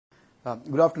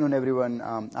Good afternoon, everyone.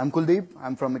 I'm Kuldeep.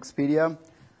 I'm from Expedia.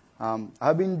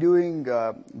 I've been doing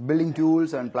building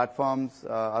tools and platforms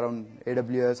around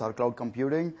AWS or cloud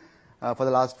computing for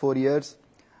the last 4 years.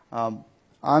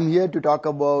 I'm here to talk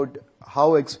about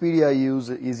how Expedia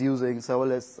is using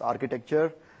serverless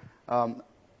architecture.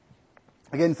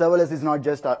 Again, serverless is not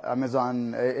just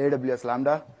Amazon AWS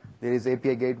Lambda. There is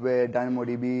API Gateway,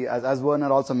 DynamoDB. As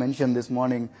Werner also mentioned this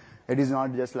morning, it is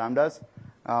not just Lambdas.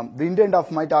 The intent of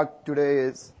my talk today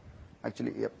is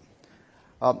actually,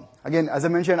 again, as I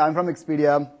mentioned, I'm from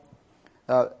Expedia.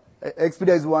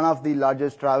 Expedia is one of the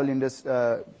largest travel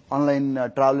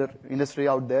online traveler industry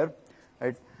out there.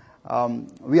 Right?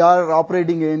 We are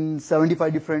operating in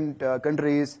 75 different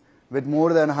countries with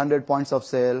more than 100 points of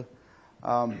sale.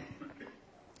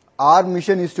 Our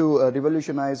mission is to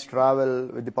revolutionize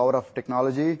travel with the power of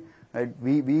technology. Right?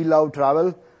 We love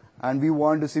travel, and we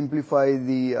want to simplify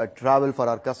the travel for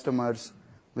our customers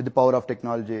with the power of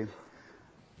technology.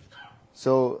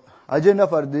 So, agenda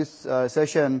for this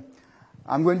session,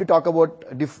 I'm going to talk about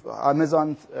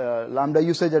Amazon Lambda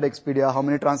usage at Expedia, how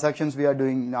many transactions we are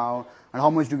doing now, and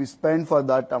how much do we spend for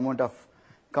that amount of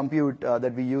compute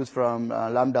that we use from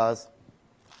Lambdas.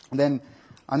 And then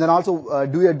also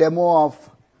do a demo of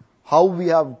how we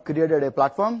have created a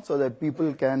platform so that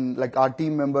people can, like our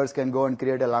team members can go and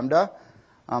create a Lambda.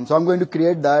 So I'm going to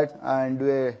create that and do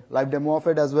a live demo of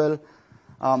it as well.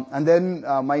 And then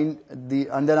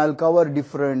I'll cover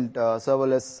different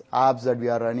serverless apps that we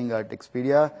are running at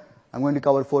Expedia. I'm going to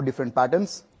cover 4 different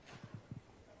patterns.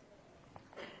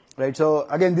 Right. So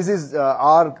again, this is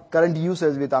our current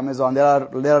usage with Amazon.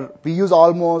 We use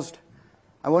almost,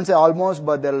 I won't say almost,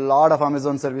 but there are a lot of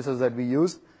Amazon services that we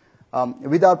use.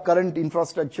 With our current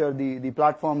infrastructure, the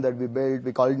platform that we built,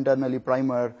 we call internally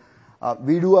Primer.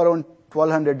 We do around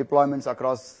 1,200 deployments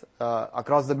across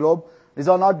the globe. These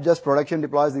are not just production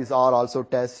deploys; these are also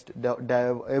test,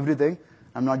 dev, everything.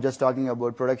 I'm not just talking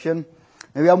about production.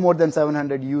 And we have more than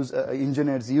 700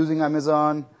 engineers using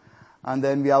Amazon, and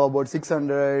then we have about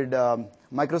 600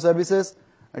 microservices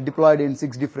deployed in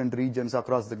 6 different regions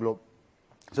across the globe.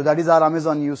 So that is our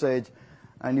Amazon usage.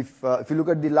 And if you look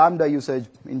at the Lambda usage,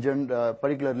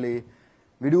 particularly,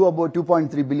 we do about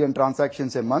 2.3 billion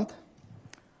transactions a month,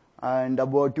 and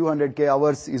about 200K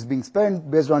hours is being spent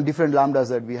based on different Lambdas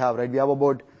that we have. Right, we have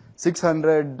about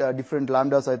 600 different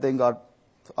Lambdas, I think, or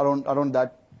around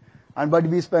that, but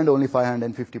we spend only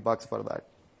 $550 for that.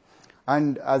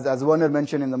 And as Werner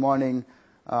mentioned in the morning,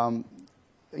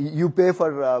 you pay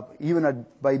for even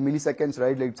by milliseconds,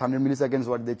 right? Like 100 milliseconds,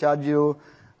 what they charge you,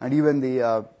 and even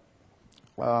the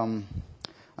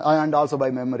and also by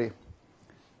memory.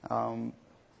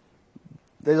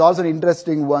 There's also an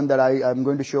interesting one that I'm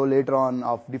going to show later on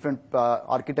of different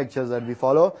architectures that we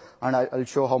follow, and I'll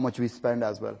show how much we spend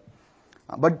as well.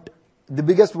 But the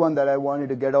biggest one that I wanted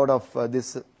to get out of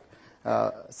this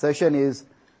session is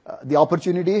the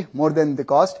opportunity more than the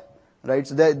cost. Right?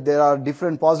 So there are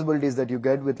different possibilities that you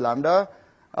get with Lambda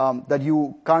that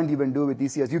you can't even do with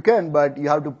ECS. You can, but you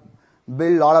have to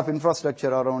build a lot of infrastructure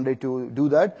around it to do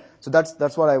that. So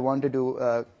that's what I wanted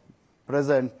to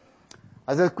present.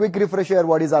 As a quick refresher,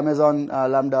 what is Amazon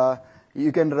Lambda?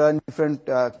 You can run different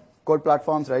code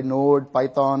platforms, right? Node,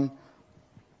 Python,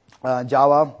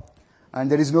 Java,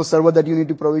 and there is no server that you need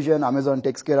to provision. Amazon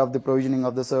takes care of the provisioning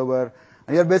of the server,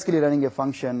 and you're basically running a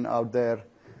function out there.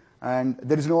 And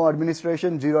there is no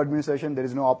administration, zero administration. There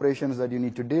is no operations that you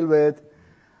need to deal with.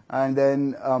 And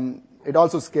then it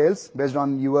also scales based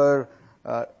on your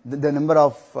the number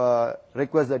of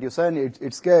requests that you send.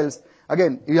 It scales.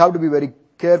 Again, you have to be very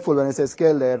careful when I say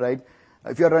scale there, right?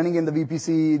 If you're running in the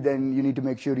VPC, then you need to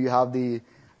make sure you have the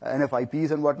enough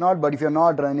IPs and whatnot. But if you're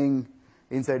not running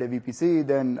inside a VPC,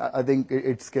 then I think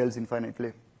it scales infinitely.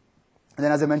 And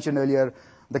then, as I mentioned earlier,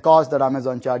 the cost that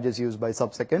Amazon charges you is by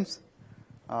sub-seconds.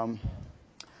 Then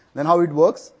how it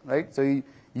works, right? So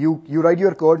you write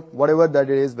your code, whatever that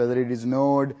is, whether it is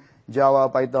Node, Java,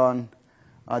 Python,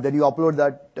 then you upload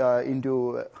that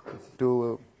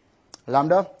to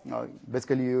Lambda.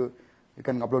 Basically, you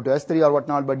can upload to S3 or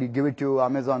whatnot, but you give it to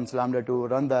Amazon's Lambda to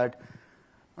run that.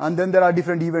 And then there are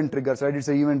different event triggers, right? It's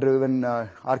an event-driven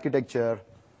architecture.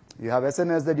 You have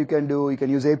SNS that you can do. You can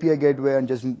use API Gateway and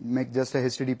just make just a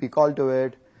HTTP call to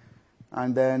it.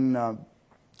 And then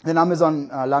Amazon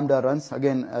Lambda runs.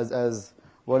 Again, as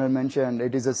Werner mentioned,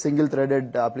 it is a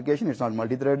single-threaded application. It's not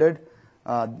multi-threaded,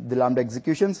 the Lambda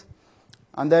executions.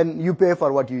 And then you pay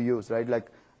for what you use, right?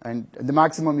 And the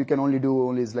maximum you can only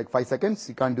do is like 5 seconds.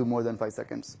 You can't do more than 5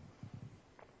 seconds.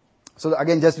 So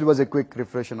again, just it was a quick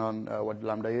refresher on what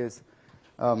Lambda is.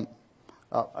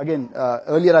 Again,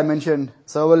 earlier I mentioned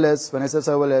serverless. When I say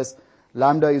serverless,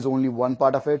 Lambda is only one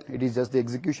part of it. It is just the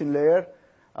execution layer.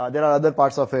 There are other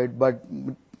parts of it, but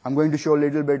I'm going to show a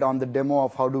little bit on the demo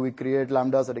of how do we create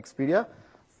Lambdas at Expedia.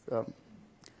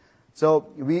 So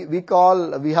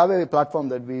we have a platform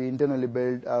that we internally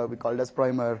built, we call it as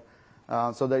Primer,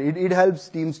 so that it helps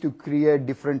teams to create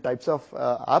different types of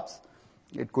apps.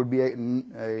 It could be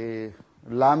a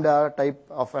Lambda type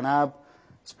of an app,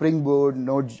 Spring Boot,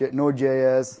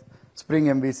 Node.js, Spring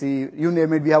MVC, you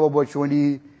name it. We have about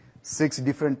 26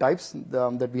 different types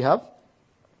that we have.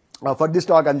 For this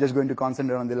talk, I'm just going to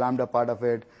concentrate on the Lambda part of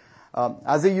it.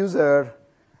 As a user,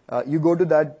 you go to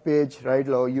that page, right?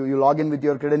 You log in with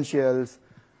your credentials,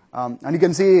 and you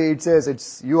can see it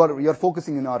says you're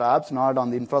focusing in our apps, not on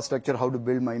the infrastructure, how to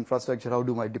build my infrastructure, how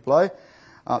do I deploy.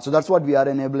 So that's what we are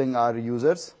enabling our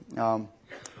users.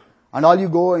 And all you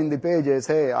go in the page is,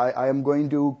 hey, I am going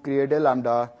to create a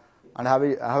Lambda and have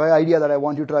an idea that I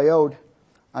want to try out,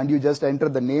 and you just enter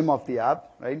the name of the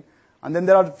app, right? And then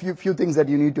there are few things that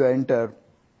you need to enter,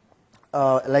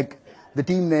 like the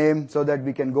team name, so that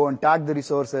we can go and tag the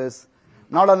resources,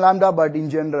 not on Lambda, but in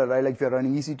general, right? Like if you're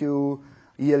running EC2,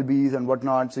 ELBs and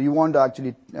whatnot, so you want to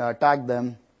actually tag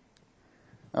them.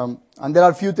 And there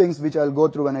are a few things which I'll go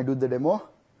through when I do the demo.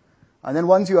 And then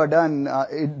once you are done,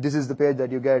 this is the page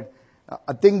that you get.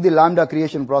 I think the Lambda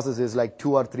creation process is like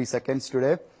 2 or 3 seconds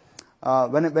today.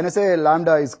 When I say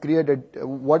Lambda is created,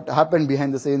 what happened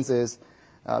behind the scenes is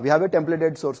we have a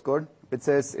templated source code. It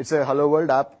says it's a Hello World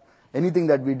app. Anything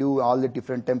that we do, all the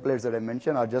different templates that I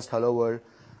mentioned are just Hello World.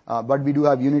 But we do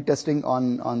have unit testing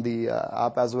on the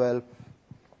app as well.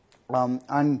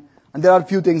 And there are a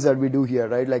few things that we do here,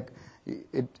 right? Like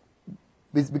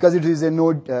because it is a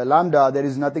node Lambda, there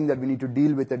is nothing that we need to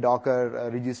deal with a Docker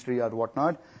registry or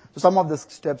whatnot. So some of the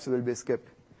steps will be skipped.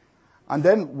 And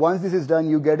then once this is done,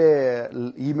 you get a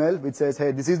email which says,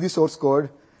 hey, this is the source code,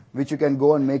 which you can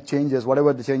go and make changes,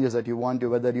 whatever the changes that you want to,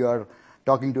 whether you are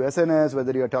talking to SNS,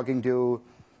 whether you are talking to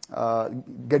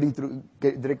getting through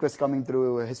the request coming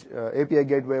through API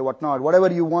gateway, whatnot,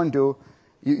 whatever you want to,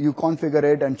 you configure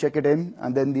it and check it in,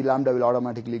 and then the Lambda will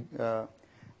automatically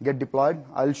get deployed.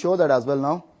 I'll show that as well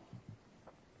now.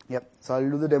 Yep, so I'll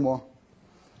do the demo.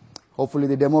 Hopefully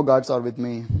the demo guards are with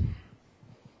me.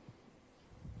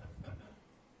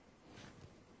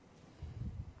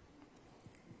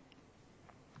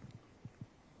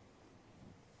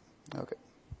 Okay.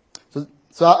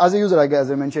 So as a user,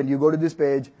 as I mentioned, you go to this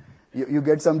page, you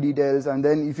get some details, and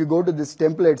then if you go to this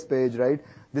templates page, right,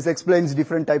 this explains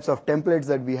different types of templates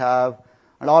that we have,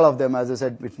 and all of them, as I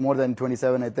said, it's more than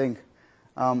 27, I think.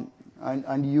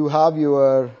 And you have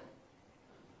your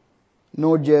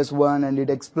Node.js one, and it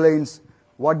explains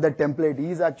what the template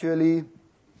is actually,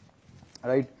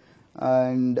 right?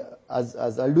 And as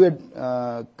I'll do it,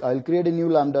 I'll create a new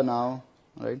Lambda now,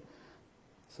 right?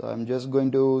 So I'm just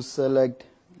going to select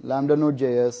Lambda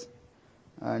Node.js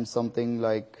and something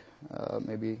like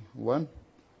maybe 1.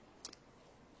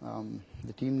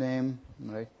 The team name,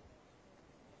 right?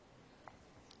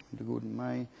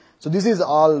 So this is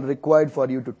all required for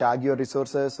you to tag your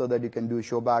resources so that you can do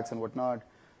showbacks and whatnot.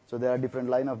 So there are different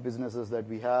line of businesses that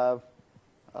we have.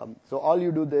 So all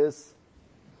you do this,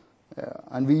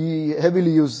 and we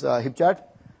heavily use HipChat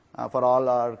for all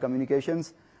our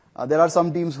communications. There are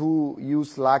some teams who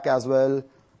use Slack as well,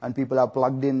 and people have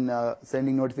plugged in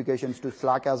sending notifications to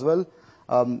Slack as well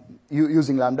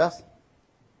using Lambdas.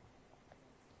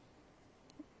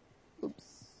 Oops.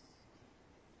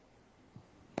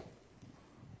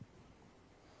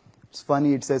 It's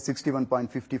funny, it says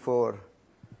 61.54,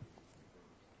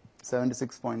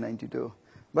 76.92.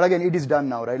 But again, it is done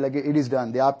now, right? Like it is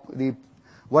done.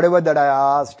 Whatever that I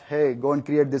asked, hey, go and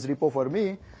create this repo for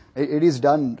me, it is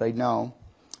done right now.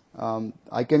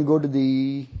 I can go to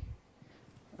the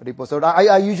repo. So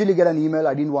I usually get an email.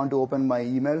 I didn't want to open my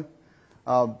email.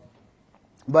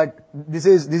 But this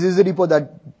is a repo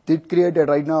that did created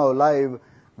right now live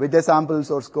with a sample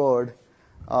source code.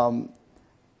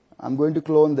 I'm going to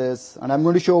clone this, and I'm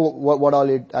going to show what all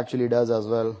it actually does as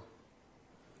well.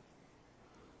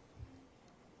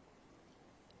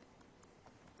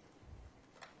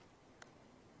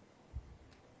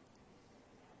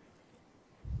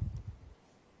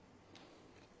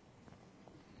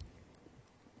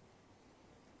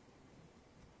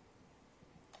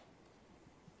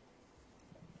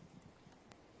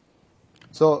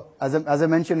 So as I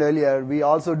mentioned earlier, we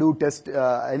also do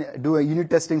do a unit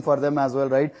testing for them as well,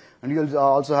 right? And we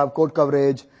also have code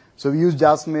coverage. So we use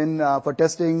Jasmine for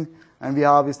testing, and we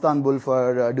have Istanbul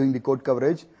for doing the code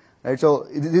coverage, right? So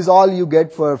this is all you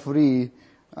get for free.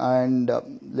 And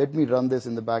let me run this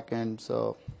in the back end.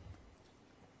 So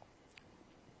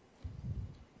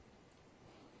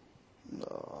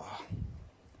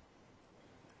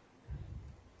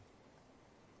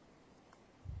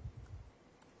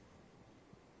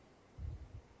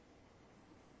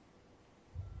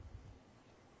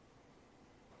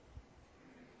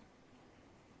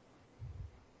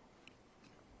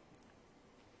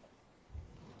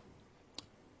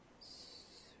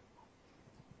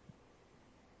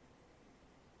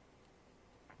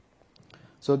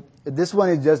So this one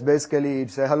is just basically,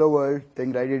 it's a hello world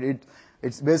thing, right?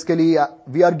 It's basically,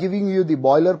 we are giving you the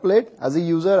boilerplate as a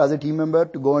user, as a team member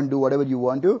to go and do whatever you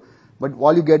want to, but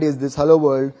all you get is this hello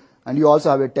world, and you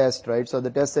also have a test, right? So the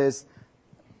test says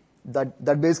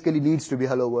that basically needs to be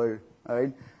hello world,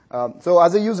 right? So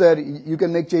as a user, you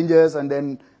can make changes and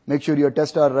then make sure your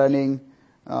tests are running.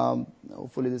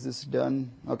 Hopefully this is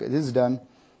done. Okay, this is done.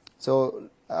 So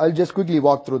I'll just quickly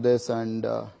walk through this and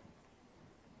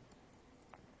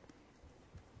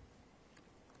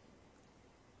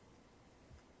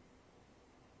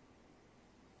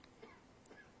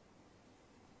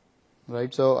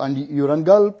right. So and you run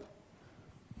gulp,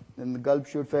 then the gulp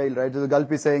should fail, right? So the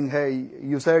gulp is saying, hey,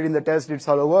 you said in the test it's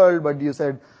hello world, but you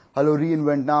said hello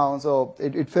reinvent now, so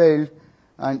it failed.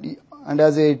 And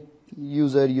as a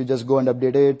user, you just go and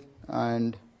update it,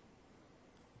 and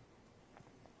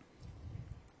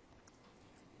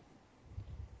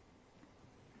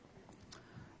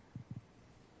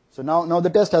so now the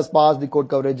test has passed, the code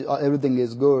coverage, everything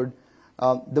is good.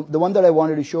 The one that I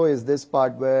wanted to show is this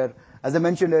part where, as I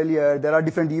mentioned earlier, there are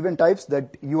different event types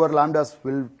that your lambdas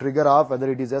will trigger off,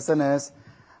 whether it is SNS,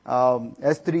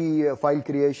 S3 file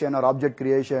creation or object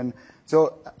creation.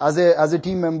 So as a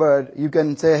team member, you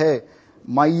can say, hey,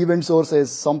 my event source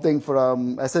is something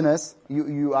from SNS.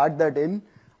 You add that in,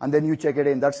 and then you check it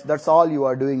in. That's all you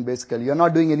are doing basically. You're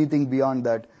not doing anything beyond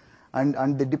that.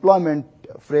 And the deployment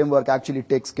framework actually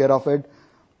takes care of it.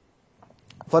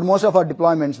 For most of our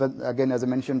deployments, again, as I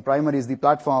mentioned, primary is the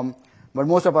platform, but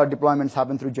most of our deployments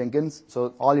happen through Jenkins.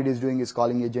 So all it is doing is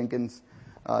calling a Jenkins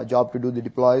job to do the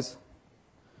deploys.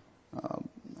 I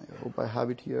hope I have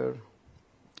it here.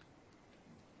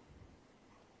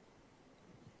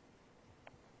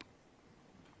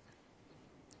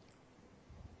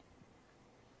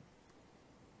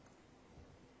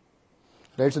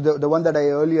 Right, so the one that I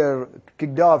earlier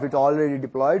kicked off, it's already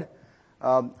deployed.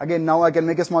 Again, now I can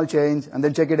make a small change and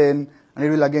then check it in, and it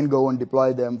will again go and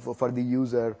deploy them for the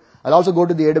user. I'll also go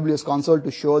to the AWS console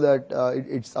to show that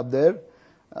it's up there.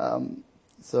 And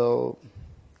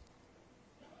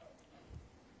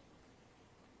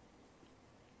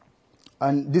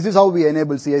this is how we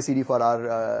enable CI/CD for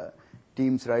our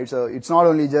teams, right? So it's not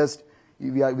only just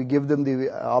we give them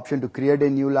the option to create a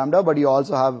new Lambda, but you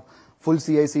also have full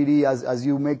CI/CD. As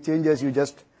you make changes, you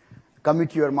just commit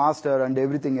to your master, and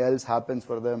everything else happens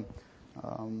for them.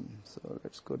 So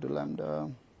let's go to Lambda.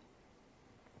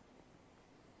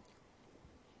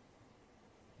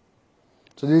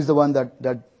 So this is the one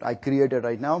that I created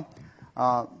right now.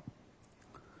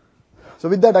 So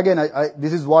with that, again,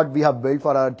 this is what we have built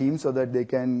for our team so that they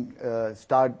can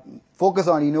start focus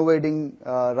on innovating,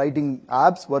 writing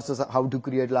apps versus how to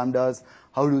create Lambdas,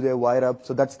 how do they wire up.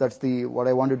 So that's what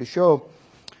I wanted to show.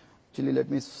 Actually,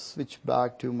 let me switch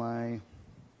back to my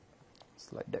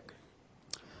slide deck.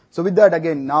 So with that,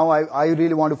 again, now I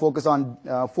really want to focus on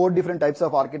 4 different types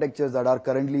of architectures that are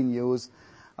currently in use.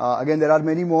 Again, there are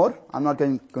many more. I'm not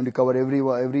going to cover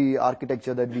every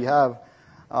architecture that we have.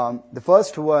 The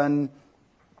first one,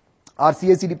 our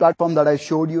CI/CD platform that I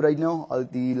showed you right now,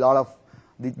 lot of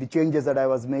the changes that I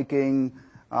was making,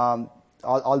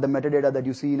 all the metadata that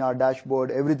you see in our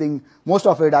dashboard, everything, most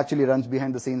of it actually runs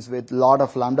behind the scenes with a lot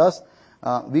of Lambdas.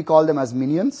 We call them as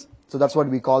minions. So that's what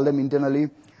we call them internally.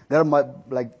 There are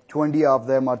like 20 of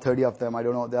them or 30 of them. I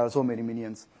don't know. There are so many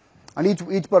minions. And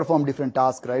each perform different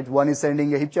tasks, right? One is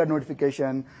sending a HipChat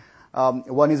notification.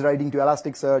 One is writing to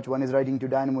Elasticsearch. One is writing to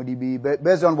DynamoDB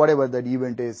based on whatever that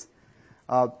event is.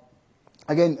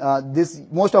 Again,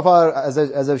 most of our,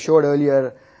 as I showed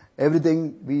earlier,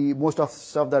 everything most of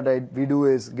stuff that we do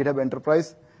is GitHub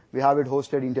Enterprise. We have it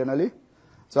hosted internally.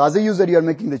 So as a user, you are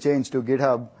making the change to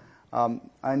GitHub,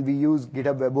 and we use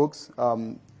GitHub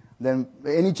Webhooks. Then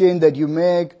any change that you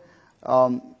make,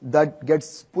 that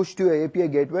gets pushed to an API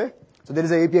gateway. So there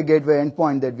is an API gateway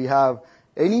endpoint that we have.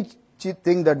 Any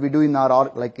thing that we do in our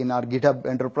GitHub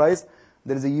Enterprise,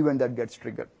 there is an event that gets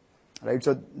triggered, right?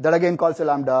 So that again calls a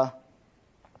Lambda.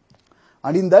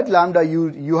 And in that Lambda,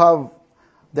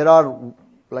 there are,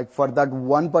 like for that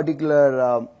one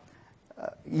particular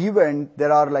event,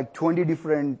 there are like 20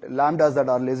 different Lambdas that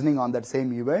are listening on that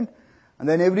same event. And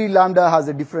then every Lambda has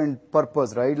a different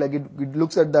purpose, right? Like it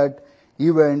looks at that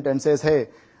event and says, hey,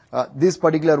 this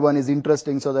particular one is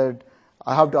interesting so that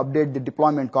I have to update the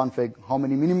deployment config. How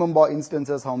many minimum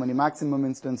instances, how many maximum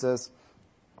instances.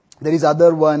 There is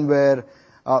other one where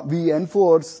we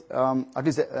enforce, at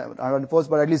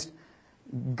least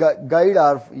guide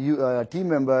our team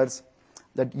members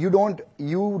that you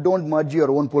don't merge your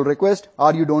own pull request,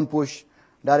 or you don't push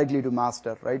directly to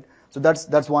master, right? So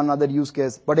that's one other use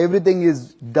case. But everything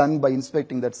is done by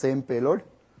inspecting that same payload.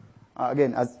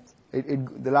 again, as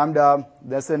the Lambda,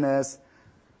 the SNS.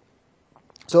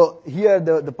 So here,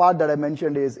 the part that I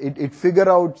mentioned is it figure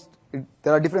out,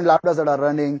 there are different Lambdas that are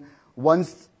running.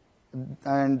 Once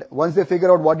they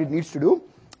figure out what it needs to do,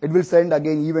 it will send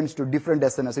again events to different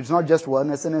SNS. It's not just one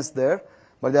SNS there,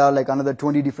 but there are like another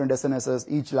 20 different SNSs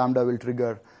each Lambda will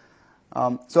trigger.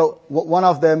 So one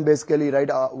of them basically, right,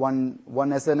 one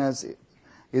SNS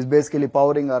is basically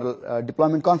powering our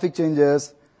deployment config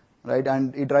changes, right,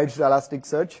 and it writes to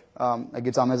Elasticsearch, like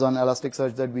it's Amazon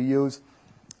Elasticsearch that we use,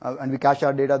 and we cache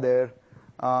our data there.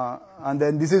 And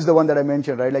then this is the one that I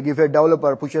mentioned, right, like if a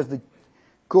developer pushes the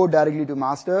code directly to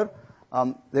master,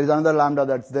 there is another Lambda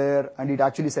that's there, and it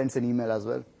actually sends an email as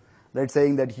well, right,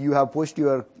 saying that you have pushed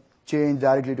your change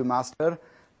directly to master,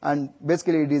 and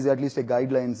basically it is at least a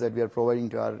guidelines that we are providing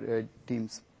to our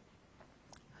teams.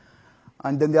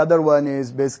 And then the other one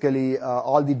is basically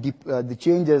all the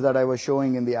changes that I was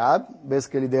showing in the app.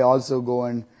 Basically, they also go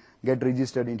and get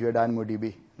registered into a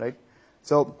DynamoDB, right?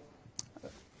 So,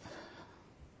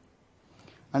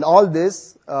 and all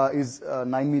this is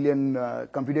 9 million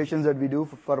computations that we do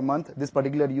for a month, this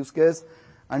particular use case,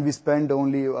 and we spend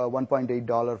only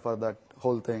 $1.8 for that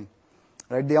whole thing,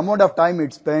 right? The amount of time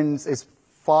it spends is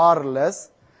far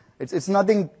less. It's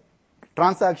nothing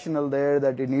transactional there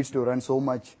that it needs to run so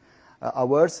much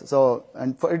hours. So,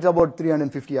 and it's about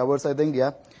 350 hours, I think,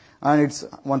 yeah. And it's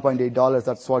 $1.8.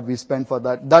 That's what we spend for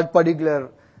that particular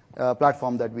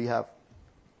platform that we have.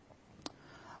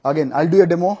 Again, I'll do a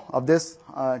demo of this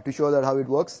to show that how it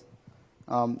works,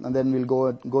 and then we'll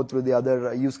go through the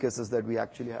other use cases that we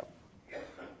actually have.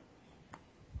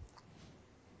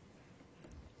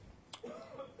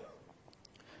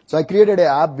 So I created an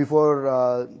app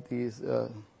before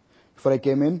before I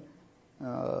came in.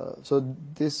 So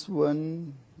this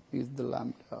one is the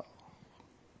Lambda.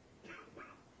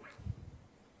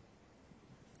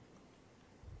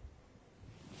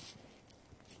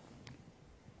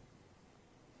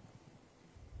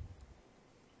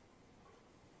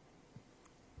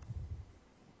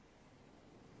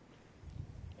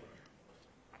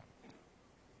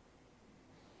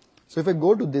 So if I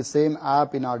go to the same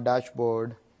app in our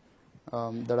dashboard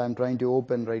that I'm trying to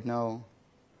open right now,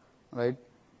 right?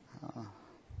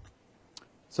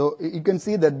 So you can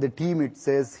see that the team, it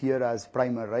says here as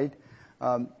primer, right?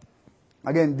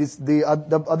 Again, the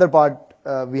other part,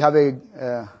 we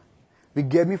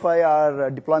gamify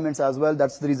our deployments as well.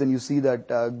 That's the reason you see that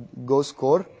Ghost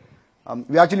Core.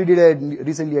 We actually did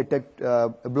recently a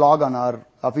blog on our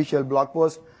official blog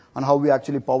post on how we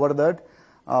actually power that.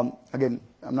 Again,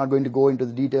 I'm not going to go into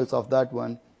the details of that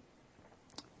one.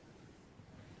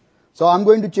 So I'm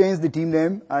going to change the team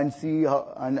name and see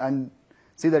how, and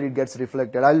see that it gets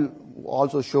reflected. I'll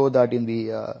also show that in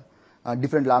the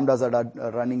different Lambdas that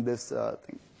are running this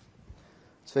thing.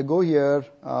 So I go here.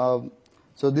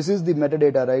 So this is the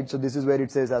metadata, right? So this is where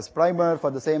it says as primer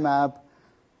for the same app.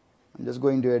 I'm just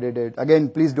going to edit it. Again,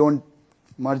 please don't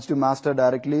merge to master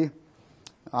directly.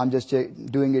 I'm just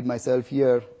doing it myself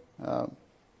here.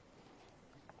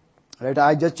 Right,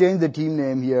 I just changed the team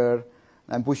name here.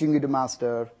 I'm pushing it to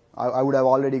master. I would have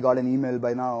already got an email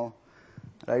by now,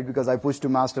 right? Because I pushed to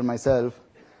master myself.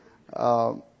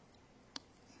 It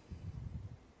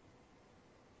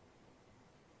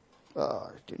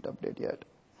didn't update yet.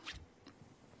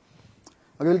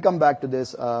 Okay, we'll come back to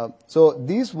this. So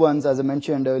these ones, as I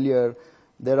mentioned earlier,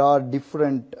 there are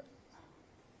different.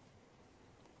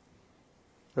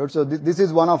 So this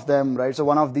is one of them, right? So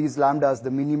one of these Lambdas,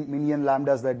 the minion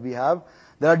Lambdas that we have,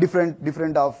 there are different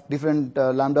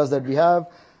Lambdas that we have,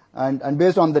 and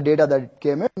based on the data that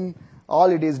came in, all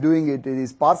it is doing it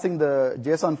is parsing the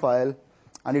JSON file,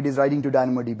 and it is writing to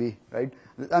DynamoDB, right?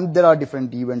 And there are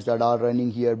different events that are running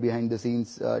here behind the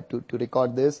scenes to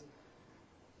record this.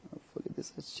 Hopefully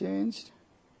this has changed.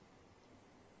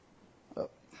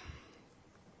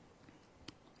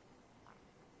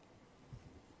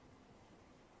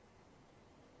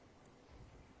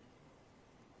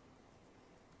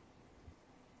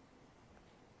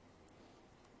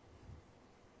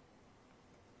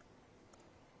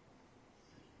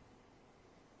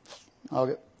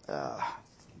 Okay.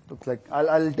 Looks like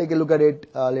I'll take a look at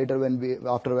it later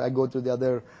after I go through the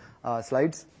other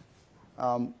slides.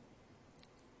 And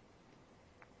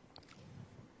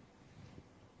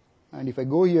if I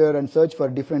go here and search for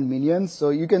different minions,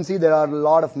 so you can see there are a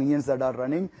lot of minions that are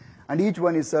running, and each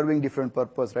one is serving different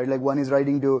purpose, right? Like one is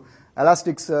writing to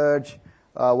Elasticsearch,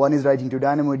 one is writing to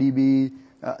DynamoDB.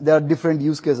 There are different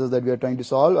use cases that we are trying to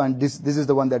solve, and this is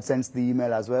the one that sends the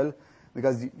email as well,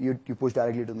 because you push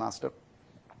directly to the master.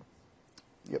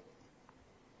 Yep.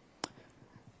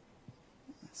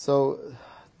 So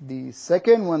The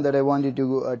second one that I wanted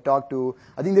to talk to,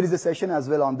 I think there is a session as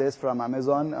well on this from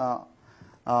Amazon.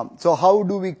 So how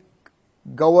do we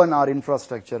govern our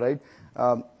infrastructure, right?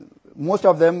 Most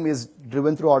of them is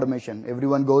driven through automation.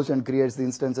 Everyone goes and creates the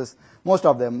instances. Most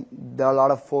of them. There are a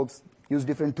lot of folks use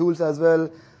different tools as well.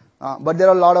 But there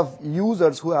are a lot of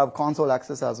users who have console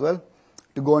access as well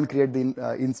to go and create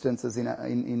the instances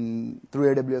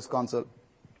through AWS console.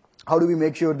 How do we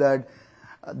make sure that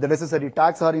the necessary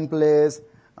tags are in place?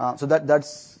 So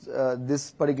that's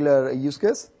this particular use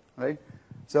case, right?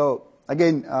 So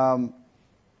again,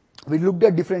 we looked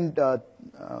at different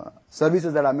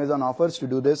services that Amazon offers to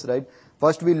do this, right?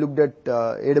 First, we looked at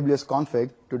AWS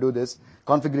Config to do this.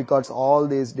 Config records all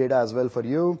this data as well for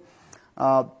you.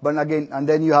 But again, and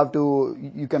then you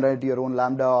can write your own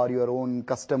Lambda or your own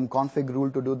custom config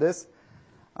rule to do this.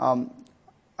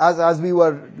 As we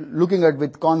were looking at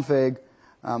with config,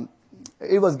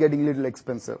 it was getting a little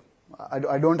expensive.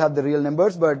 I don't have the real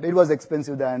numbers, but it was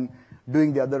expensive than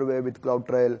doing the other way with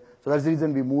CloudTrail. So that's the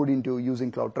reason we moved into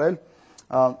using CloudTrail.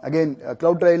 Again,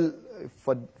 CloudTrail,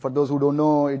 for those who don't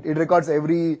know, it records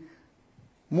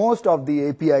most of the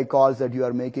API calls that you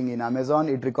are making in Amazon.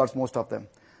 It records most of them.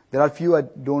 There are few, I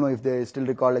don't know if they still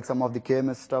record, like some of the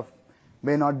KMS stuff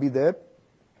may not be there.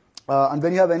 And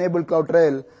when you have enabled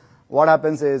CloudTrail, what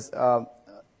happens is, I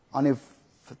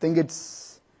think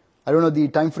I don't know the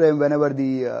time frame whenever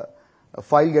the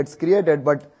file gets created,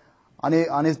 but on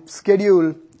a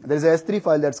schedule, there's a S3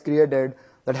 file that's created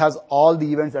that has all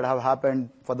the events that have happened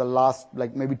for the last,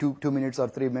 like maybe 2 minutes or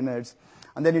 3 minutes,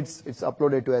 and then it's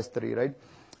uploaded to S3, right?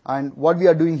 And what we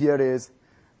are doing here is,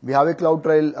 we have a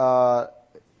CloudTrail,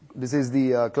 this is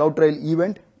the CloudTrail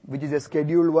event, which is a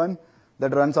scheduled one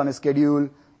that runs on a schedule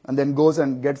and then goes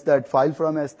and gets that file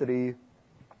from S3.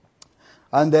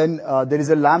 And then there is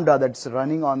a Lambda that's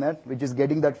running on it, which is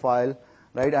getting that file,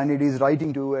 right? And it is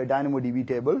writing to a DynamoDB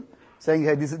table saying,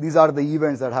 hey, these are the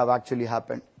events that have actually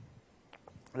happened,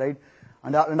 right?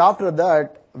 And after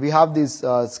that, we have this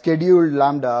scheduled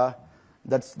Lambda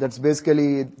that's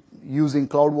basically using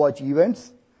CloudWatch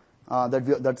events.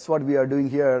 That's what we are doing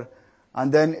here. And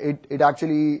then it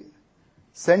actually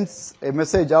sends a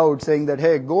message out saying that,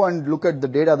 hey, go and look at the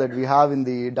data that we have in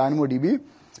the DynamoDB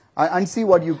and see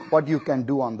what you can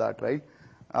do on that, right?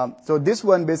 So this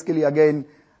one basically, again,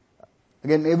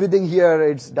 everything here,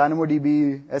 it's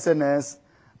DynamoDB, SNS,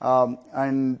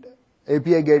 and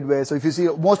API gateway. So if you see,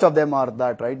 most of them are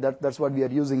that, right? That's what we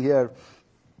are using here.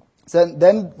 So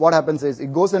then what happens is,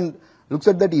 it goes and looks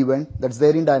at that event that's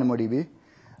there in DynamoDB,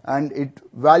 and it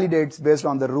validates based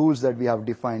on the rules that we have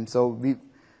defined. So we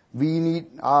need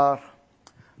I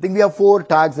think we have 4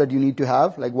 tags that you need to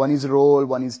have. Like one is role,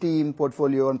 one is team,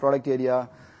 portfolio, and product area.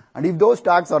 And if those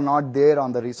tags are not there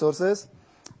on the resources,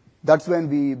 that's when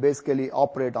we basically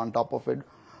operate on top of it.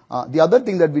 The other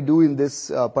thing that we do in this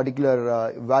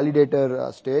particular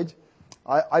validator stage,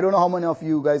 I don't know how many of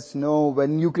you guys know,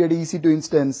 when you create an EC2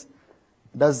 instance,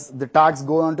 does the tags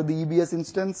go onto the EBS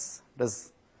instance?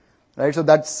 Right? So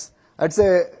that's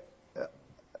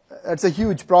a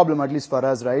huge problem, at least for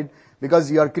us, right?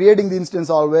 Because you are creating the instance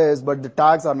always, but the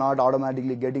tags are not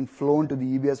automatically getting flown to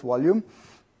the EBS volume.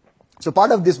 So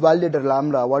part of this validator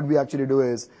Lambda, what we actually do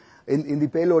is, in the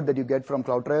payload that you get from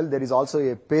CloudTrail, there is also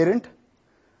a parent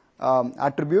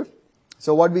attribute.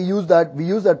 So what we use that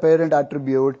parent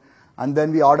attribute, and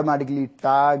then we automatically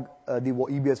tag the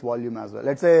EBS volume as well.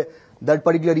 Let's say that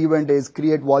particular event is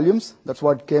create volumes. That's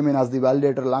what came in as the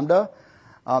validator Lambda.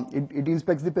 It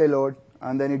inspects the payload,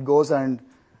 and then it goes and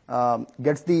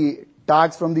gets the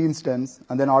tags from the instance,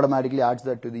 and then automatically adds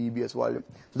that to the EBS volume.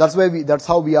 So that's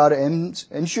how we are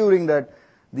ensuring that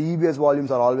the EBS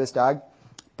volumes are always tagged.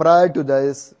 Prior to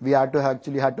this, we had to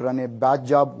run a batch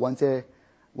job once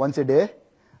a day,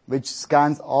 which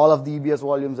scans all of the EBS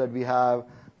volumes that we have,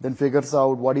 then figures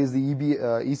out what is the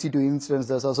EC2 instance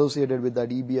that's associated with that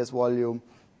EBS volume.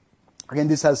 Again,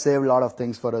 this has saved a lot of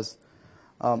things for us.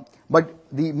 But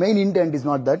the main intent is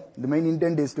not that. The main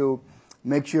intent is to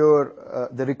make sure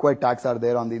the required tags are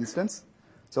there on the instance.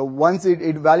 So once it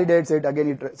validates it, again,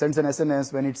 it sends an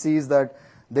SNS when it sees that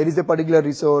there is a particular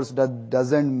resource that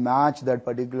doesn't match that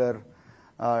particular,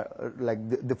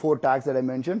 like the 4 tags that I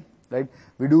mentioned, right?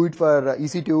 We do it for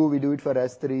EC2, we do it for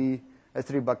S3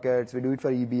 buckets, we do it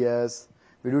for EBS,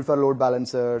 we do it for load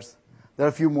balancers. There are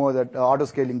a few more that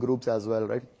auto-scaling groups as well,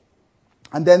 right?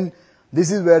 And then this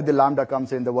is where the Lambda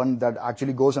comes in, the one that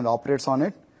actually goes and operates on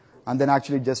it, and then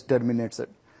actually just terminates it.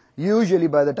 Usually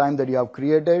by the time that you have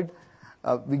created,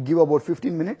 we give about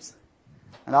 15 minutes.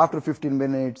 And after 15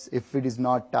 minutes, if it is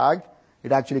not tagged,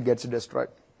 it actually gets destroyed.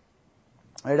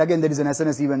 Right? Again, there is an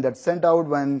SNS event that's sent out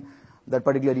when that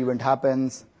particular event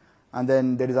happens. and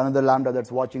then there is another Lambda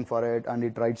that's watching for it, and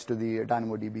it writes to the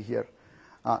DynamoDB here.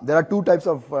 There are two types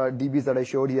of DBs that I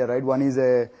showed here, right? One is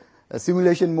a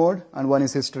simulation mode, and one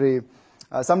is history.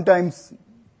 Sometimes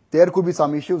there could be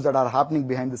some issues that are happening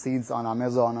behind the scenes on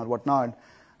Amazon or whatnot,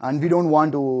 and we don't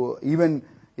want to, even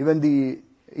the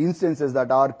instances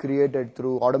that are created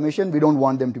through automation, we don't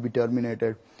want them to be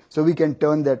terminated. So we can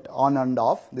turn that on and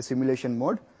off, the simulation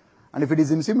mode. And if it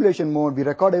is in simulation mode, we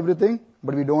record everything,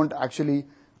 but we don't actually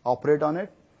operate on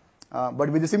it. But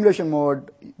with the simulation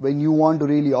mode, when you want to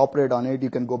really operate on it, you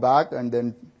can go back and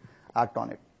then act on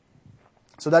it.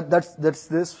 So that's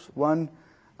this one.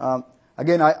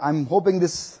 Again, I'm hoping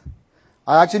this.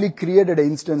 I actually created an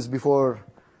instance before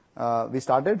we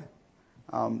started.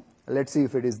 Let's see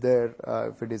if it is there.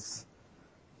 If it is,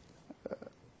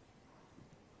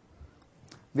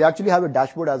 we actually have a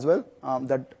dashboard as well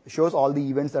that shows all the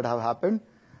events that have happened.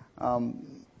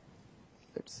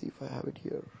 Let's see if I have it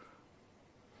here.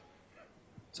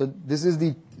 So this is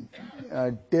the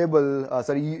table.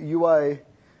 UI.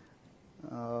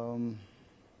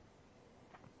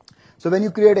 So when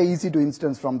you create a EC2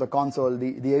 instance from the console,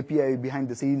 the API behind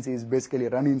the scenes is basically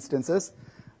run instances,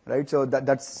 right? So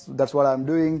that's what I'm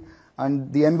doing.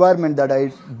 And the environment that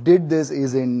I did this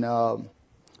is in,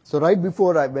 so right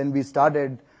before when we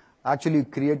started, actually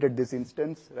created this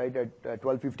instance, right, at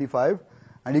 12:55,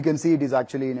 and you can see it is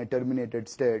actually in a terminated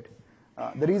state.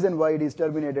 The reason why it is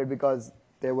terminated because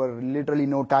there were literally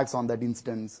no tags on that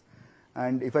instance.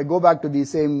 And if I go back to the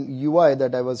same UI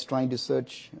that I was trying to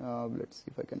search, let's see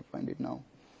if I can find it now.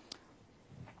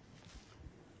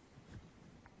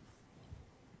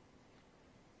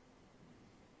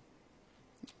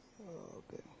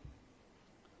 Okay.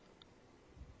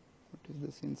 What is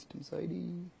this instance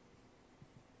ID?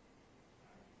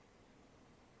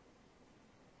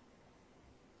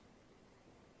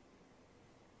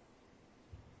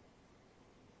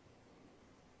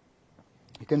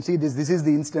 You can see this is the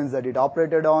instance that it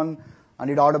operated on, and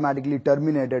it automatically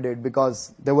terminated it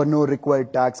because there were no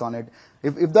required tags on it.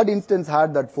 If that instance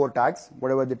had that 4 tags,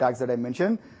 whatever the tags that I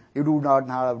mentioned, it would not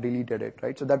have deleted it,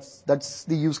 right? So that's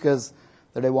the use case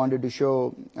that I wanted to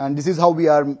show. And this is how we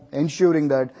are ensuring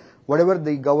that whatever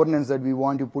the governance that we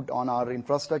want to put on our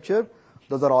infrastructure,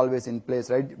 those are always in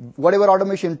place, right? Whatever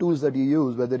automation tools that you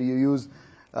use, whether you use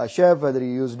Chef, whether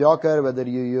you use Docker, whether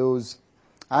you use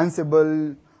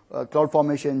Ansible,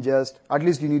 CloudFormation, just at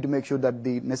least you need to make sure that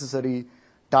the necessary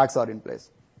tags are in place.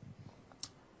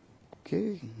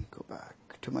 Okay, go back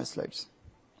to my slides.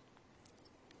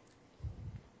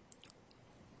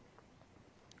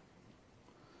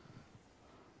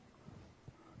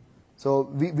 So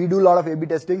we do a lot of A/B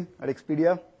testing at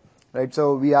Expedia, right?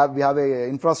 So we have a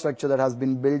infrastructure that has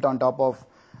been built on top of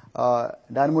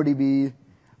DynamoDB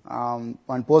on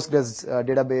Postgres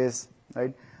database,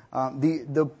 right?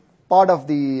 The part of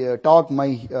the talk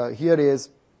here is,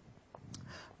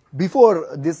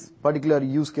 before this particular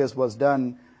use case was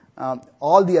done,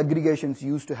 all the aggregations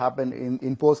used to happen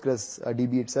in Postgres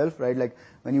DB itself, right? Like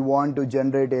when you want to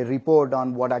generate a report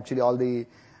on what actually all the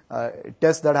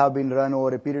tests that have been run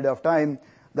over a period of time,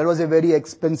 that was a very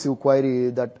expensive query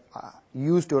that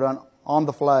used to run on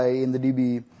the fly in the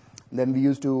DB. Then we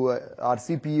used to, our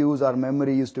CPUs, our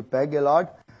memory used to peg a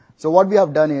lot. So what we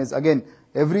have done is, again,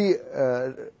 every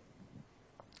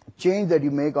change that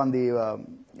you make on the,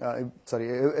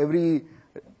 every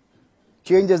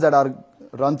changes that are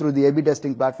run through the A/B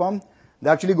testing platform, they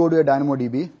actually go to a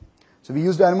DynamoDB. So we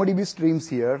use DynamoDB streams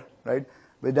here, right?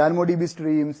 With DynamoDB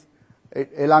streams,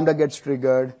 a Lambda gets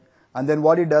triggered, and then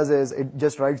what it does is it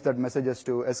just writes that messages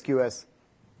to SQS.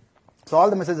 So all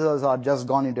the messages are just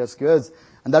gone into SQS,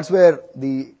 and that's where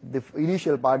the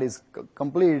initial part is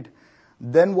complete.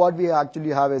 Then what we actually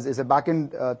have is a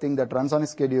backend thing that runs on a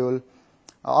schedule.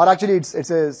 Or actually, it's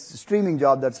a streaming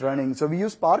job that's running. So we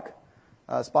use Spark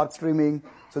streaming.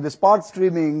 So the Spark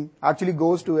streaming actually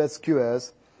goes to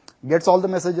SQS, gets all the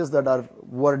messages that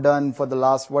were done for the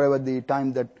last whatever the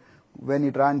time that when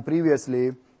it ran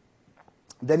previously.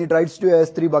 Then it writes to a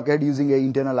S3 bucket using an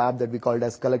internal app that we called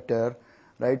as collector,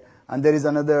 right? And there is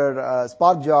another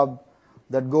Spark job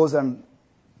that goes and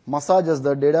massages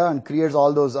the data and creates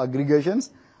all those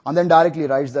aggregations, and then directly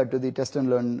writes that to the test and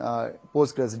learn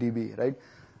Postgres DB, right?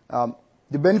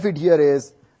 The benefit here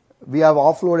is we have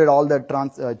offloaded all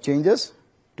the changes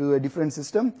to a different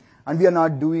system, and we are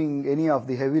not doing any of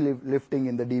the heavy lifting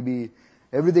in the DB.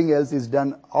 Everything else is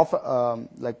done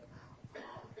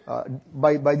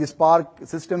by the Spark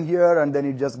system here, and then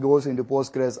it just goes into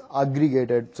Postgres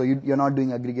aggregated, so you're not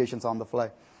doing aggregations on the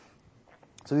fly.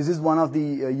 So this is one of the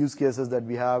use cases that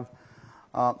we have.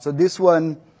 So this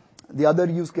one, The other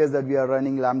use case that we are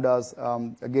running Lambdas,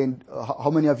 again, how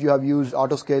many of you have used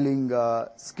auto-scaling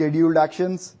scheduled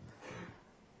actions?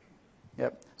 Yeah.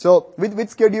 So with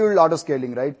scheduled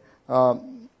auto-scaling, right,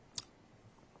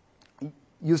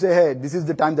 you say, hey, this is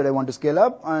the time that I want to scale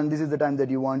up, and this is the time that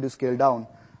you want to scale down.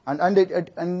 And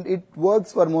it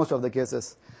works for most of the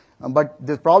cases. But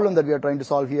the problem that we are trying to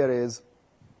solve here is,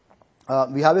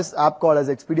 we have this app called as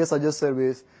Expedia Suggest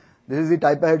Service. This is the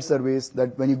type ahead service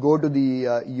that when you go to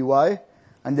the UI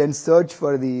and then search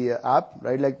for the app,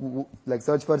 right? Like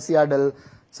search for Seattle,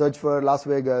 search for Las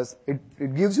Vegas.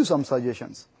 It gives you some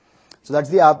suggestions. So that's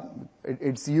the app.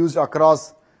 It's used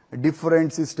across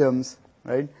different systems,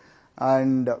 right?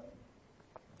 And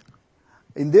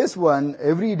in this one,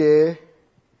 every day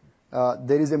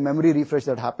there is a memory refresh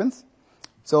that happens.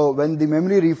 So when the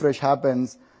memory refresh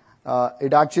happens,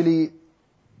 it actually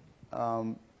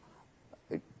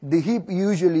the heap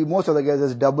usually, most of the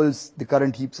cases, doubles the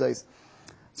current heap size.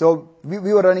 So we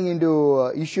were running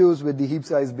into issues with the heap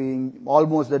size being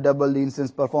almost the double. The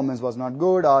instance performance was not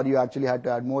good, or you actually had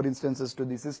to add more instances to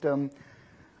the system,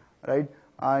 right?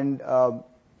 And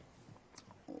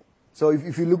so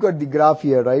if you look at the graph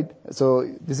here, right? So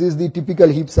this is the typical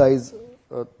heap size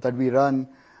that we run,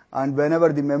 and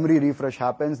whenever the memory refresh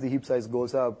happens, the heap size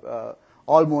goes up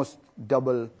almost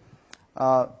double.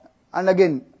 And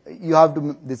again, you have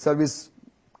to, the service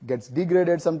gets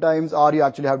degraded sometimes, or you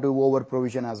actually have to over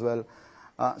provision as well.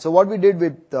 So what we did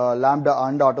with Lambda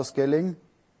and auto scaling,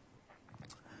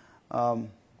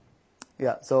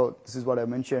 yeah, so this is what I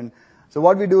mentioned. So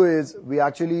what we do is we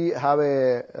actually have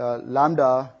a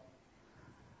Lambda.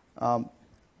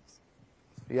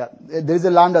 Yeah, there is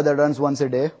a Lambda that runs once a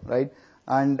day, right?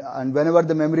 And whenever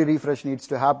the memory refresh needs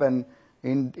to happen,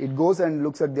 it goes and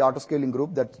looks at the auto scaling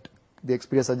group that the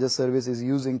Expedia Suggest service is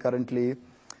using currently,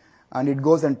 and it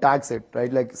goes and tags it,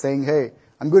 right? Like saying, hey,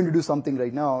 I'm going to do something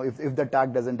right now if the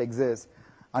tag doesn't exist.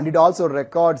 And it also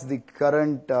records the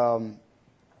current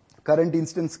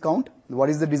instance count. What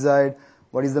is the desired?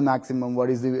 What is the maximum? What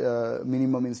is the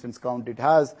minimum instance count it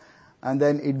has? And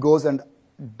then it goes and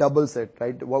doubles it,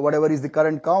 right? Whatever is the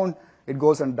current count, it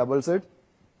goes and doubles it.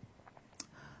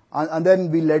 And then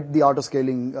we let the auto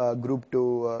scaling group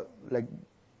to like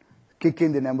kick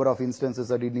in the number of instances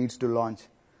that it needs to launch.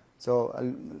 So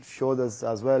I'll show this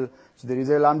as well. So there is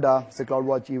a Lambda, it's a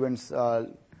CloudWatch events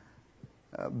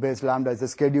based Lambda. It's a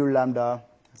scheduled Lambda.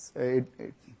 And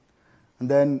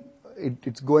then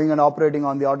it's going and operating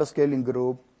on the auto scaling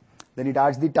group. Then it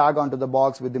adds the tag onto the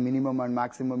box with the minimum and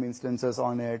maximum instances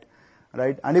on it,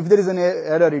 right? And if there is an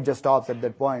error, it just stops at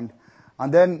that point.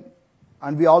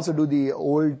 And we also do the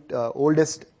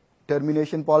oldest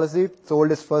termination policy, so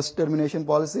oldest first termination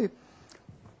policy,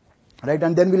 right?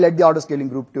 And then we let the auto scaling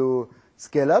group to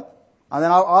scale up, and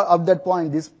then at that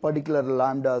point, this particular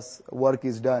Lambda's work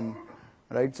is done,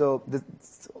 right? So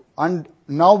and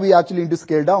now we actually need to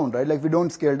scale down, right? Like if we don't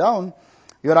scale down,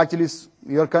 you're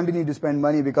continuing to spend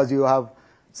money because you have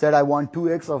said I want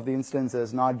 2x of the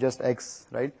instances, not just x,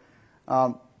 right?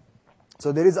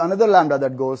 So there is another Lambda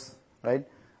that goes, right?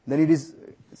 Then it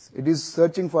is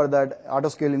searching for that auto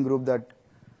scaling group that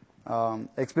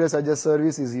Expedia Suggest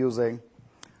service is using,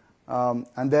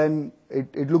 and then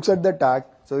it looks at the tag.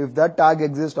 So if that tag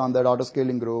exists on that auto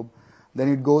scaling group, then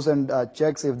it goes and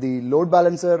checks if the load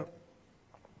balancer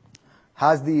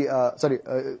has the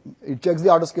it checks the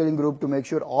auto scaling group to make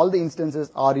sure all the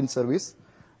instances are in service,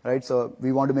 right? So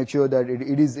we want to make sure that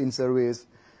it is in service,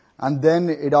 and then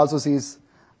it also sees.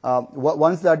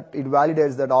 Once that it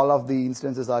validates that all of the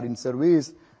instances are in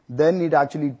service, then it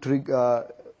actually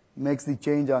makes the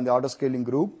change on the auto scaling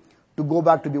group to go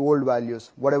back to the old values,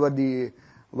 whatever the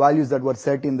values that were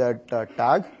set in that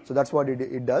tag. So that's what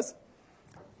it does.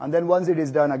 And then once it is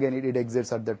done, again, it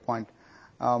exits at that point.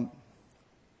 So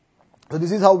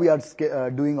this is how we are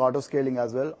doing auto scaling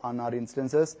as well on our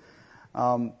instances.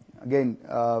 Again,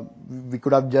 we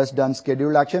could have just done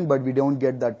scheduled action, but we don't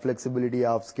get that flexibility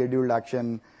of scheduled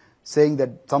action saying that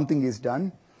something is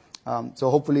done. So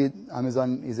hopefully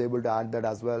Amazon is able to add that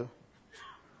as well.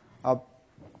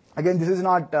 Again, this is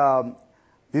not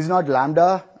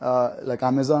Lambda like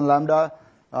Amazon Lambda,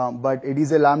 but it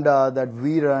is a Lambda that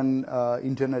we run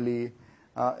internally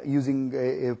using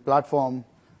a platform.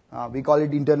 We call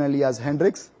it internally as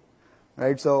Hendrix,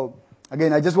 right? So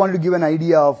again, I just wanted to give an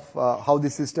idea of how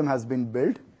the system has been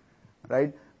built,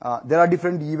 right? There are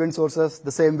different event sources,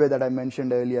 the same way that I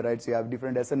mentioned earlier, right? So you have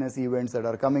different SNS events that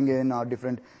are coming in, or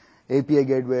different API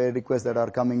gateway requests that are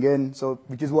coming in. So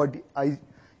which is what I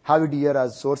have it here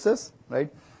as sources,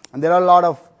 right? And there are a lot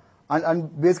of, and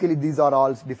basically these are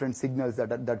all different signals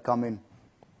that come in.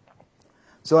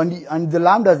 So, and the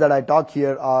lambdas that I talk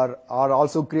here are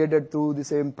also created through the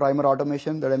same primer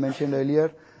automation that I mentioned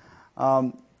earlier.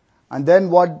 And then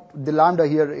what the lambda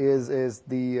here is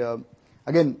the,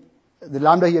 again, the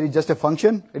lambda here is just a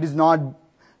function. It is not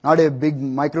a big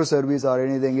microservice or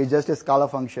anything. It's just a Scala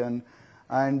function.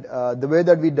 And the way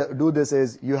that we do this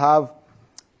is you have,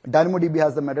 DynamoDB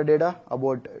has the metadata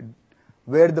about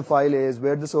where the file is,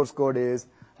 where the source code is,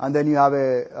 and then you have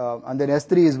and then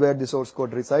S3 is where the source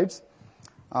code resides.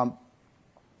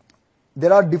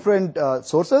 There are different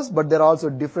sources, but there are also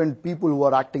different people who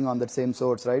are acting on that same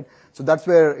source, right? So that's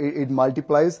where it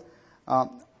multiplies.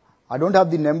 I don't have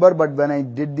the number, but when I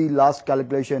did the last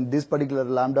calculation, this particular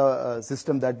Lambda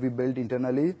system that we built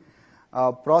internally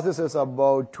processes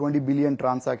about 20 billion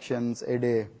transactions a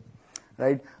day,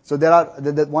 right? So there are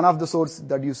one of the source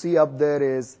that you see up there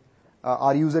is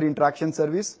our user interaction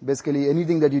service. Basically,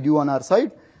 anything that you do on our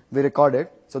site, we record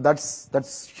it. So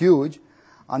that's huge.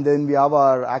 And then we have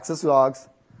our access logs.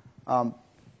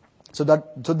 So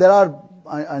there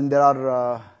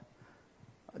are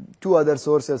two other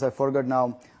sources, I forgot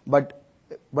now. But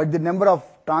the number of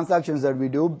transactions that we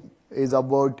do is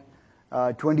about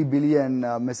 20 billion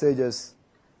messages.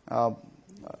 20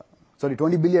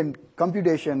 billion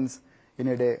computations in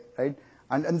a day, right?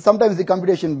 And sometimes the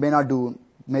computation may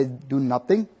do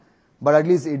nothing, but at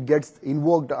least it gets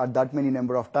invoked at that many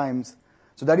number of times.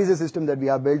 So that is a system that we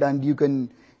have built, and you can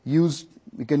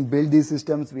build these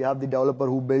systems. We have the developer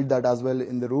who built that as well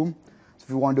in the room. So if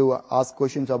you want to ask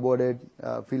questions about it,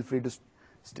 feel free to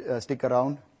stick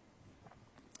around.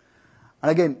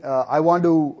 And again, I want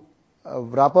to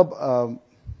wrap up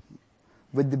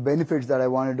with the benefits that I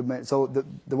wanted to mention. So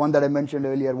the one that I mentioned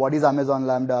earlier, what is Amazon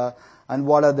Lambda, and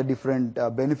what are the different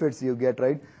benefits you get,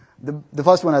 right? The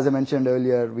first one, as I mentioned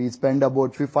earlier, we spend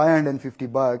about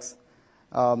 $550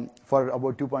 for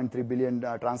about 2.3 billion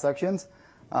transactions.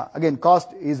 Again,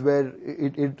 cost is where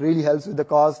it really helps with the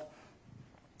cost.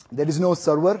 There is no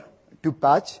server to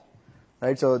patch,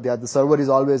 right? So the server is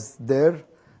always there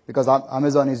because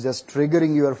Amazon is just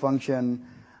triggering your function,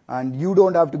 and you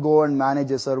don't have to go and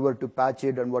manage a server to patch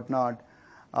it and whatnot.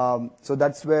 So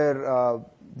that's where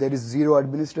there is zero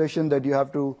administration that you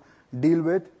have to deal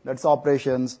with. That's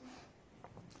operations.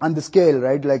 And the scale,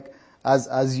 right? Like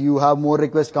as you have more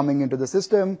requests coming into the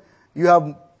system, you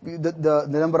have the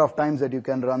number of times that you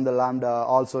can run the Lambda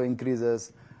also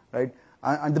increases, right?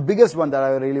 And the biggest one that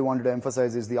I really wanted to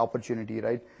emphasize is the opportunity,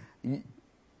 right?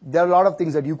 There are a lot of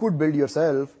things that you could build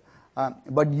yourself,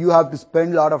 but you have to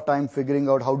spend a lot of time figuring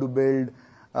out how to build,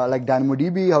 like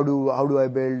DynamoDB, how do I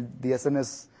build the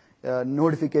SNS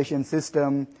notification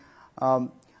system.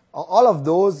 All of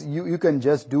those you can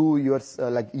just do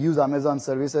like use Amazon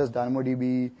services,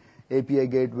 DynamoDB, API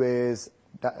gateways,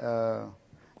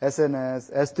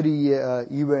 SNS,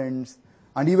 S3 events,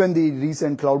 and even the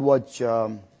recent CloudWatch,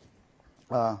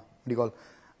 CloudWatch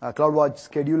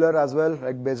scheduler as well,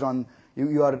 right? Based on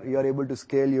you are able to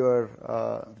scale your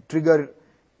trigger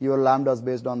your lambdas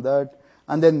based on that.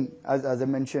 And then, as I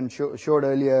mentioned, showed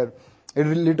earlier, it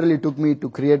literally took me to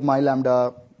create my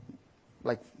lambda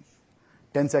like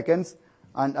 10 seconds.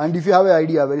 And if you have an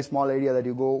idea, a very small idea that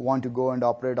you want to go and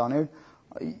operate on it,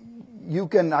 you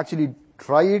can actually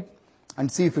try it and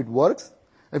see if it works.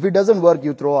 If it doesn't work,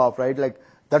 you throw off, right? Like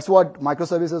that's what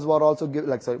microservices were also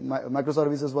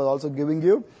microservices was also giving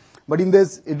you. But in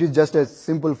this, it is just a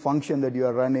simple function that you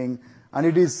are running,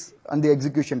 and the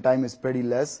execution time is pretty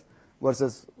less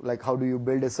versus like how do you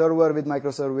build a server with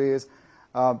microservice,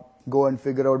 go and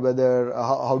figure out whether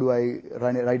how do I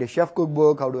write a chef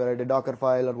cookbook, how do I write a Docker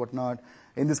file or whatnot.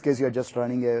 In this case, you are just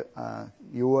running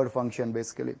your function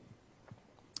basically.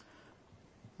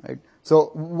 Right.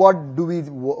 So what do we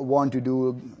want to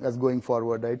do as going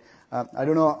forward, right? I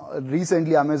don't know.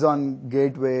 Recently, Amazon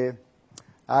Gateway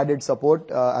added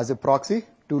support as a proxy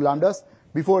to Lambdas.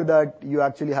 Before that, you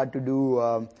actually had to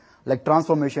do like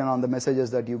transformation on the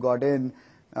messages that you got in.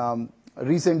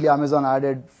 Recently, Amazon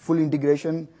added full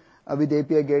integration with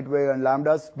API Gateway and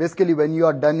Lambdas. Basically, when you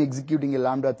are done executing a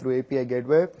Lambda through API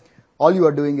Gateway, all you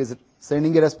are doing is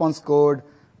sending a response code,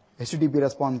 HTTP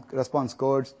response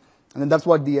codes, and then that's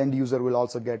what the end user will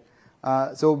also get.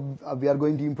 So we are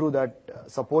going to improve that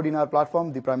support in our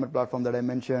platform, the Primer platform that I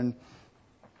mentioned.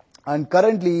 And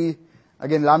currently,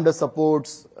 again, Lambda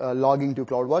supports logging to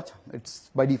CloudWatch. It's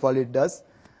by default it does.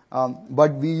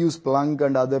 But we use Splunk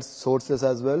and other sources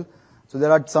as well. So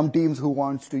there are some teams who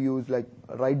wants to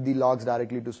write the logs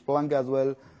directly to Splunk as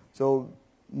well. So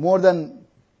more than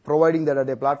providing that at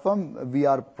a platform, we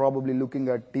are probably looking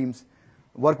at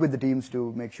work with the teams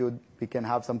to make sure we can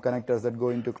have some connectors that go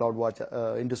into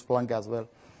CloudWatch, into Splunk as well.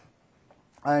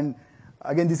 And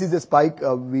Again, this is a Spike.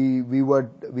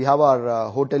 We have our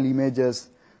hotel images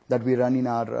that we run in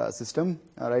our system.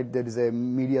 Right, there is a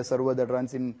media server that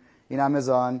runs in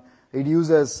Amazon. It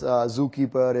uses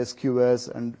Zookeeper,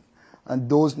 SQS, and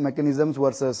those mechanisms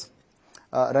versus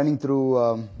running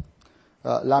through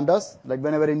lambdas. Like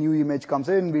whenever a new image comes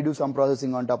in, we do some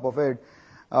processing on top of it.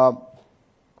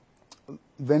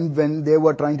 When they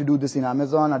were trying to do this in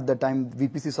Amazon, at the time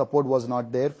VPC support was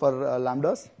not there for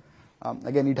lambdas.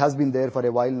 Again, it has been there for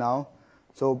a while now.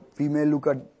 So we may look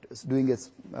at doing it.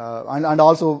 And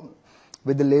also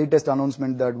with the latest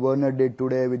announcement that Werner did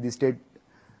today with the state,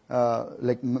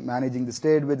 like managing the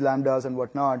state with lambdas and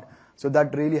whatnot. So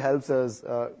that really helps us,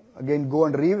 again, go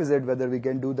and revisit whether we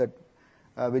can do that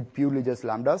with purely just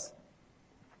lambdas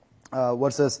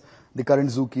versus the current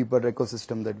Zookeeper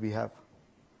ecosystem that we have.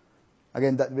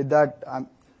 Again,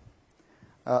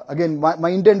 again, my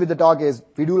intent with the talk is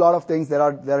we do a lot of things. There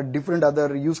are different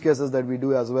other use cases that we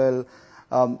do as well.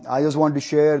 I just want to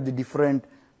share the different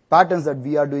patterns that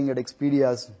we are doing at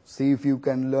Expedia. See if you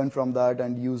can learn from that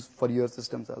and use for your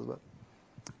systems as well.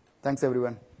 Thanks,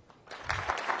 everyone.